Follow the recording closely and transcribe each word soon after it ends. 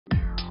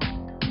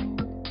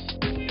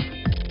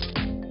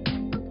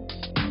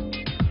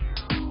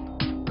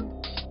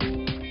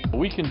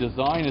we can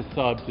design a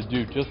sub to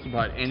do just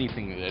about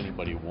anything that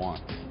anybody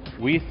wants.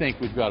 We think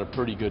we've got a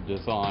pretty good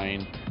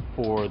design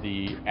for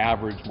the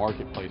average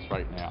marketplace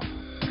right now.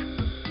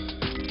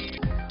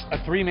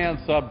 A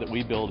three-man sub that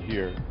we build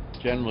here,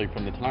 generally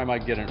from the time I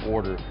get an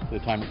order to the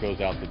time it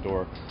goes out the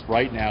door,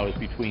 right now is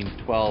between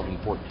 12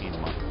 and 14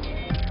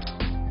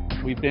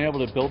 months. We've been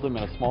able to build them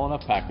in a small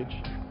enough package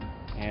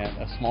and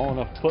a small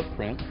enough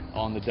footprint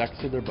on the decks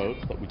of their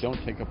boats that we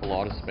don't take up a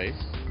lot of space.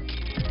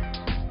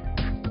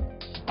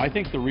 I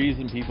think the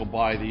reason people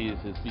buy these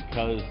is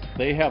because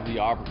they have the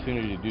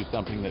opportunity to do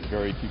something that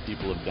very few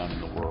people have done in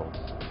the world.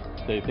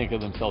 They think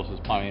of themselves as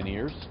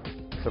pioneers.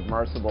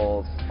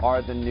 Submersibles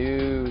are the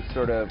new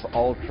sort of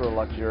ultra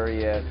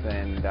luxurious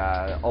and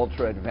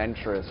ultra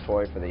adventurous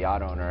toy for the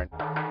yacht owner.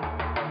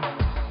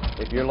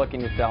 If you're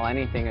looking to sell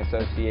anything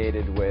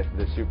associated with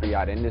the super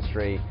yacht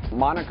industry,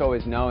 Monaco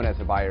is known as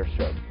a buyer's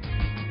show.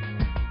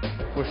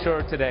 For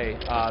sure today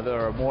there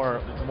are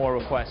more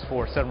requests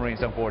for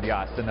submarines on board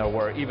yachts than there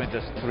were even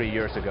just 3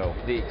 years ago.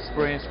 The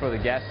experience for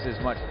the guests is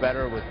much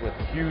better with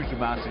huge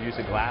amounts of use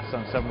of glass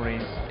on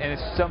submarines, and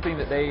it's something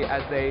that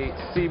as they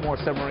see more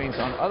submarines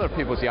on other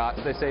people's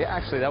yachts, they say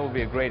actually that would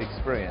be a great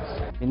experience.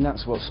 And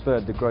that's what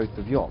spurred the growth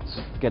of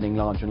yachts, getting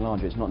larger and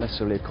larger. It's not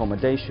necessarily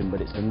accommodation, but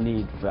it's the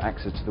need for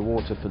access to the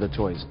water for the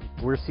toys.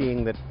 We're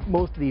seeing that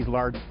most of these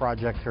large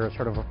projects are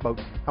sort of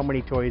about how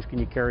many toys can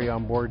you carry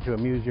on board to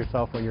amuse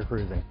yourself when you're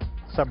cruising.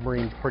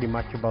 Submarine's pretty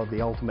much about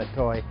the ultimate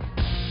toy.